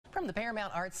From the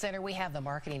Paramount Arts Center, we have the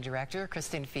marketing director,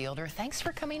 Kristen Fielder. Thanks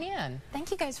for coming in. Thank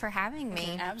you guys for having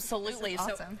me. Absolutely.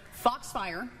 Awesome. So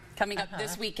Foxfire coming up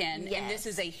this weekend, Yes. and this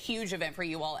is a huge event for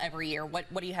you all every year.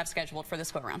 What do you have scheduled for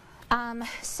this go-around?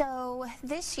 So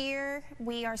this year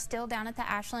we are still down at the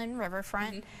Ashland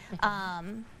Riverfront.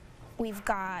 We've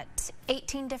got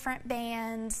 18 different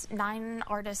bands, 9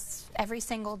 artists every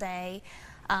single day.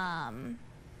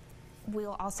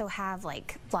 We'll also have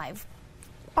like live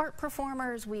art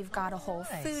performers. We've got a whole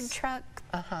food truck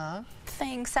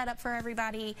thing set up for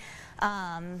everybody.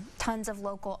 Tons of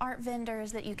local art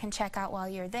vendors that you can check out while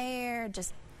you're there.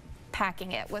 Just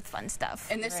packing it with fun stuff.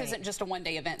 And this isn't just a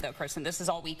one-day event, though, Kristen. This is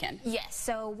all weekend. Yes,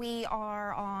 so we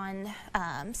are on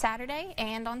Saturday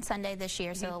and on Sunday this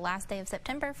year. So the last day of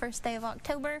September, first day of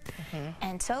October.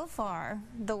 And so far,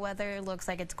 the weather looks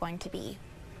like it's going to be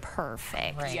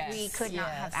perfect. Yes. We could not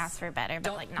have asked for better,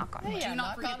 but like knock on wood.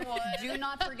 Do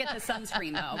not forget the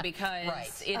sunscreen, though,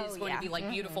 because it is going to be like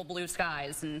beautiful blue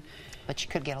skies. But you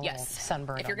could get a little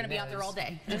sunburn. If you're going to be out there all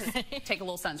day, just take a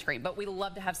little sunscreen. But we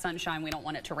love to have sunshine. We don't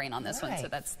want it to rain on this one, so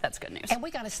that's good news. And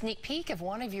we got a sneak peek of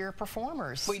one of your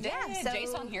performers. We did. Yeah, so,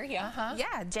 Jace on here, yeah.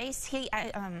 Jace,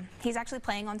 he's actually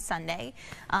playing on Sunday.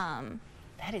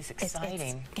 That is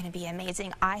exciting. It's going to be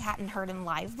amazing. I hadn't heard him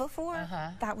live before.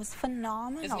 That was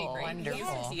phenomenal. Isn't he great? Wonderful.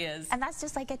 Yes, he is. And that's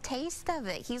just like a taste of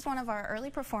it. He's one of our early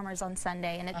performers on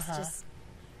Sunday, and it's just,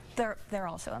 they're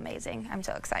also amazing. I'm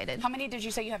so excited. How many did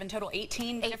you say you have in total?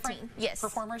 18 different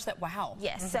performers? Wow.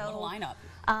 Yes. So what a lineup.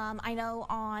 I know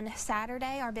on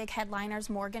Saturday our big headliner's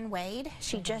Morgan Wade.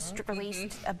 She just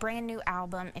released a brand new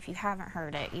album. If you haven't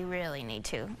heard it, you really need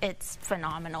to. It's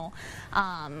phenomenal.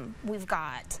 We've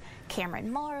got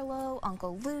Cameron Marlowe,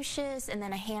 Uncle Lucius, and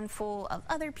then a handful of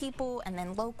other people, and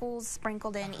then locals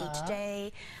sprinkled in each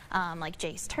day, like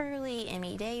Jace Turley,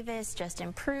 Emmy Davis,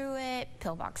 Justin Pruitt,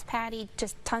 Pillbox Patty,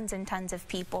 just tons and tons of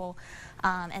people.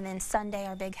 And then Sunday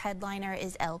our big headliner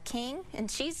is Elle King,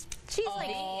 and she's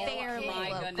like fairly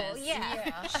local. Goodness.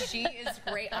 Yeah. She is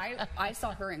great. I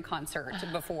saw her in concert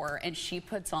before, and she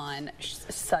puts on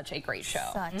such a great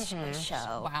show. Such a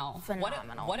show. Wow.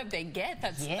 Phenomenal. What a big get.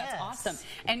 That's awesome.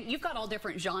 And you've got all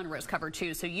different genres covered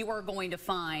too, so you are going to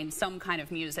find some kind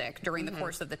of music during the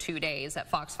course of the 2 days at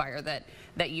Foxfire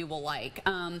that you will like.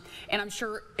 And I'm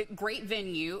sure great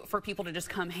venue for people to just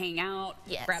come hang out,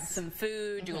 grab some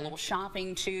food, do a little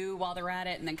shopping too while they're at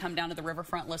it, and then come down to the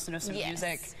riverfront, listen to some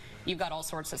music. You've got all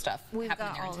sorts of stuff happening there in town.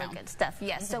 We've got all the good stuff,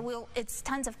 yes. So it's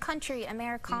tons of country,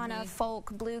 Americana,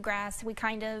 folk, bluegrass. We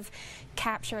kind of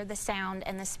capture the sound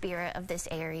and the spirit of this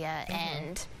area,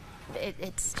 and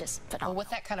it's just phenomenal. Well, with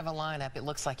that kind of a lineup, it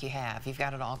looks like you've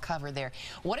got it all covered there.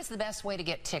 What is the best way to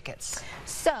get tickets?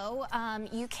 So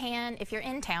you can, if you're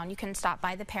in town, you can stop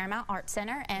by the Paramount Arts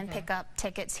Center and pick up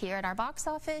tickets here at our box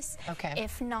office.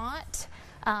 If not,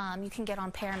 you can get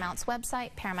on Paramount's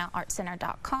website,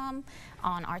 ParamountArtsCenter.com,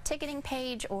 on our ticketing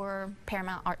page, or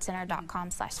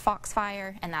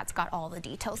ParamountArtsCenter.com/Foxfire, and that's got all the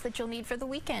details that you'll need for the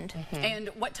weekend. And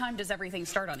what time does everything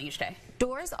start on each day?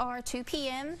 Doors are 2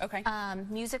 p.m. Okay.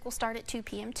 Music will start at 2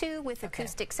 p.m. too, with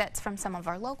acoustic sets from some of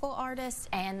our local artists,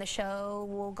 and the show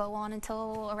will go on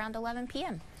until around 11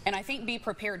 p.m. And I think be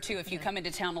prepared too, if you come into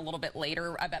town a little bit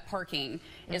later. I bet parking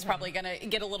is probably going to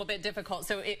get a little bit difficult.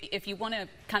 So if you want to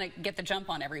kind of get the jump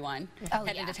on everyone,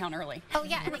 head into town early. Oh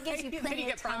yeah, and it gives you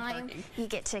plenty of time. You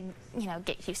get to,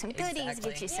 get you some goodies,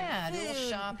 get you some food. Do a little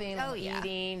shopping,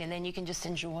 eating, and then you can just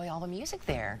enjoy all the music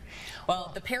there.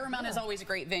 Well, the Paramount is always a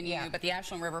great venue, but the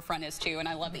Ashland Riverfront is too, and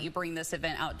I love that you bring this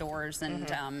event outdoors, and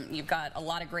you've got a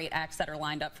lot of great acts that are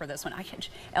lined up for this one.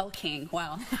 Elle King,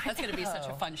 wow, that's going to be such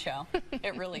a fun show.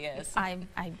 It really is.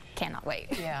 I cannot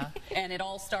wait. Yeah. And it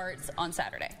all starts on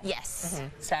Saturday. Yes.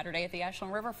 Saturday at the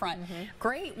Ashland Riverfront.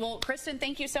 Great. Well, Kristen,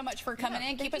 thank you so much for coming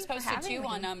in. Keep us posted too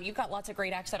on you've got lots of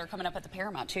great acts that are coming up at the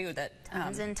Paramount too.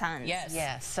 Tons and tons.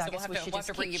 Yes. So we'll have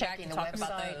to bring you back and talk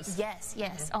about those. Yes.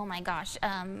 Oh my gosh.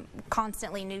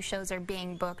 Constantly new shows are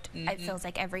being booked. It feels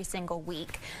like every single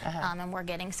week. And we're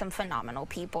getting some phenomenal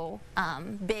people.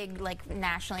 Big, like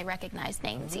nationally recognized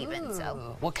names even.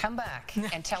 So we'll come back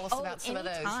and tell us about some of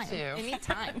those too.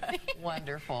 Anytime.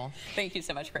 Wonderful. Thank you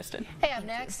so much, Kristen. Hey, up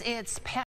next, it's Pat.